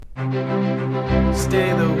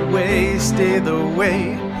Stay the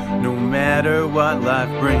way, no matter what life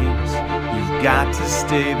brings, you've got to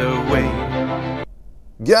stay the way.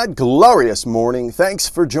 Good, glorious morning. Thanks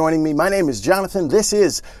for joining me. My name is Jonathan. This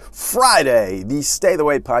is Friday, the Stay the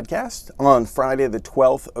Way podcast on Friday, the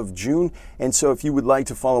 12th of June. And so if you would like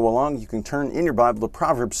to follow along, you can turn in your Bible to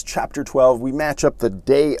Proverbs chapter 12. We match up the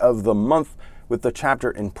day of the month with the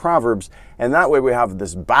chapter in Proverbs. And that way we have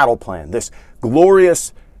this battle plan, this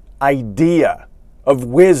glorious idea of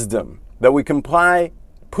wisdom that we can apply,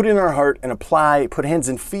 put in our heart and apply, put hands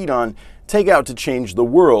and feet on, take out to change the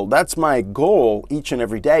world. That's my goal each and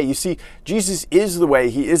every day. You see, Jesus is the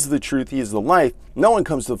way, He is the truth, He is the life. No one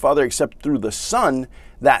comes to the Father except through the Son.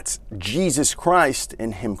 That's Jesus Christ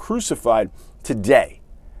and Him crucified. Today,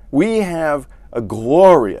 we have a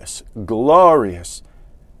glorious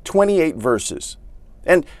 28 verses.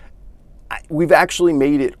 And we've actually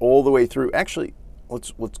made it all the way through. Actually,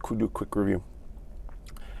 let's do a quick review.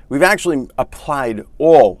 We've actually applied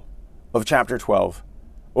all of chapter 12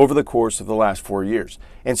 over the course of the last 4 years.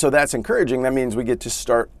 And so that's encouraging. That means we get to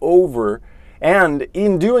start over. And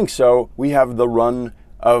in doing so, we have the run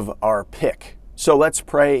of our pick. So let's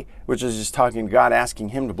pray, which is just talking to God, asking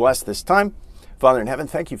Him to bless this time. Father in heaven,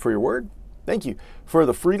 thank you for your word. Thank you for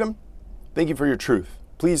the freedom. Thank you for your truth.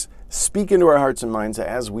 Please speak into our hearts and minds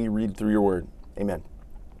as we read through your word. Amen.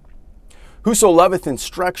 Whoso loveth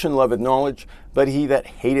instruction loveth knowledge, but he that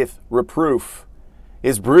hateth reproof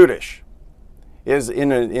is brutish. Is in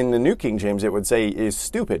the New King James, it would say is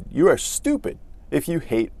stupid. You are stupid if you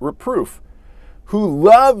hate reproof. Who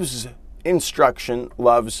loves instruction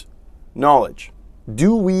loves knowledge.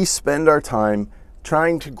 Do we spend our time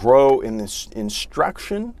trying to grow in this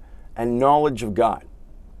instruction and knowledge of God?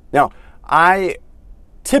 Now, I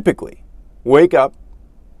typically wake up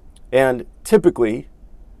and typically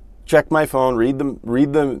check my phone, read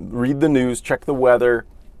the news, check the weather.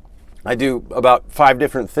 I do about 5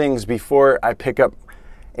 different things before I pick up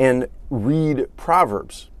and read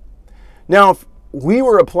Proverbs. Now, if we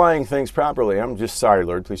were applying things properly, I'm just sorry,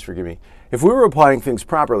 Lord, please forgive me. If we were applying things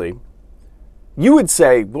properly, you would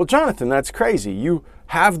say, well, Jonathan, that's crazy. You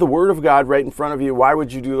have the Word of God right in front of you. Why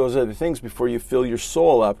would you do those other things before you fill your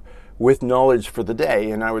soul up with knowledge for the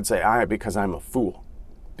day? And I would say, because I'm a fool.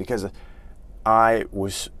 Because I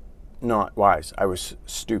was not wise. I was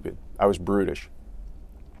stupid. I was brutish.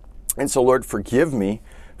 And so, Lord, forgive me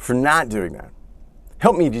for not doing that.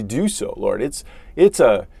 Help me to do so, Lord. It's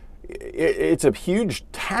a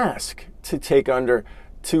huge task to take under,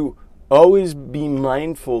 to always be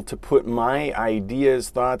mindful to put my ideas,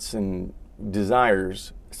 thoughts, and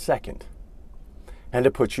desires second, and to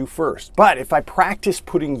put you first. But if I practice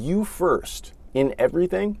putting you first in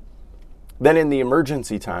everything, then in the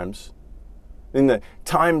emergency times, in the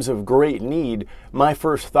times of great need, my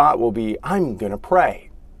first thought will be, I'm going to pray.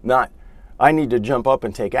 Not, I need to jump up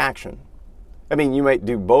and take action. I mean, you might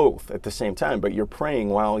do both at the same time, but you're praying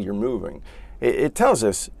while you're moving. It tells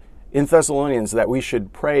us in Thessalonians that we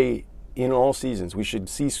should pray in all seasons. We should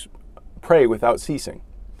pray without ceasing.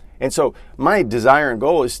 And so my desire and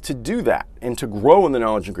goal is to do that and to grow in the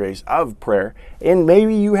knowledge and grace of prayer. And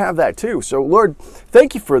maybe you have that too. So Lord,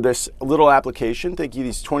 thank you for this little application. Thank you.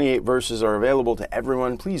 These 28 verses are available to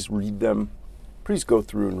everyone. Please read them. Please go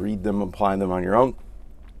through and read them, apply them on your own.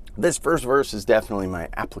 This first verse is definitely my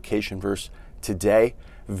application verse today.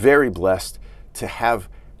 Very blessed to have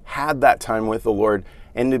had that time with the Lord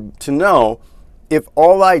and to know if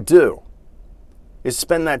all I do is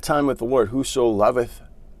spend that time with the Lord, whoso loveth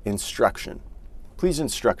instruction. Please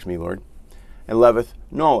instruct me, Lord, and loveth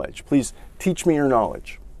knowledge. Please teach me your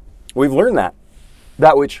knowledge. We've learned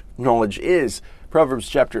that which knowledge is. Proverbs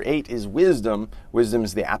chapter 8 is wisdom. Wisdom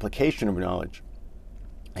is the application of knowledge.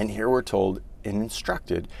 And here we're told and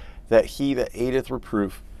instructed that he that hateth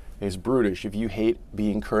reproof is brutish. If you hate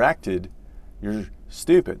being corrected, you're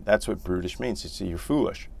stupid. That's what brutish means. It's you're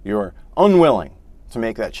foolish. You're unwilling to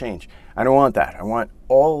make that change. I don't want that. I want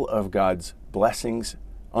all of God's blessings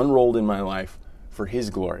unrolled in my life for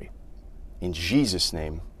His glory. In Jesus'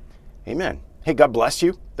 name, amen. Hey, God bless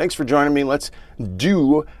you. Thanks for joining me. Let's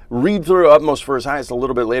read through Utmost for His Highest a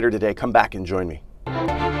little bit later today. Come back and join me.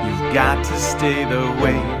 You've got to stay the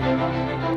way.